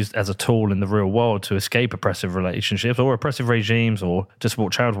being used as a tool in the real world to escape oppressive relationships or oppressive regimes or to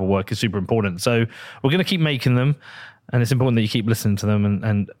support charitable work is super important. So we're going to keep making them, and it's important that you keep listening to them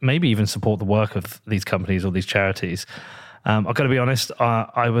and maybe even support the work of these companies or these charities. I've got to be honest,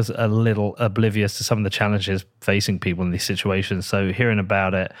 I was a little oblivious to some of the challenges facing people in these situations. So hearing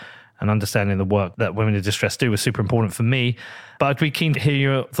about it and understanding the work that Women in Distress do was super important for me. But I'd be keen to hear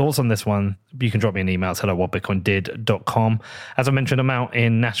your thoughts on this one. You can drop me an email. It's hello@whatbitcoindid.com. As I mentioned, I'm out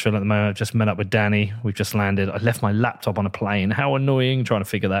in Nashville at the moment. I've just met up with Danny. We've just landed. I left my laptop on a plane. How annoying, trying to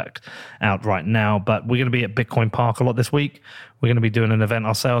figure that out right now. But we're going to be at Bitcoin Park a lot this week. We're going to be doing an event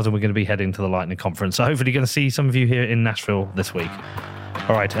ourselves, and we're going to be heading to the Lightning Conference. So hopefully you're going to see some of you here in Nashville this week.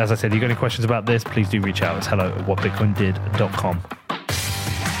 All right, as I said, if you've got any questions about this, please do reach out. It's hello@whatbitcoindid.com.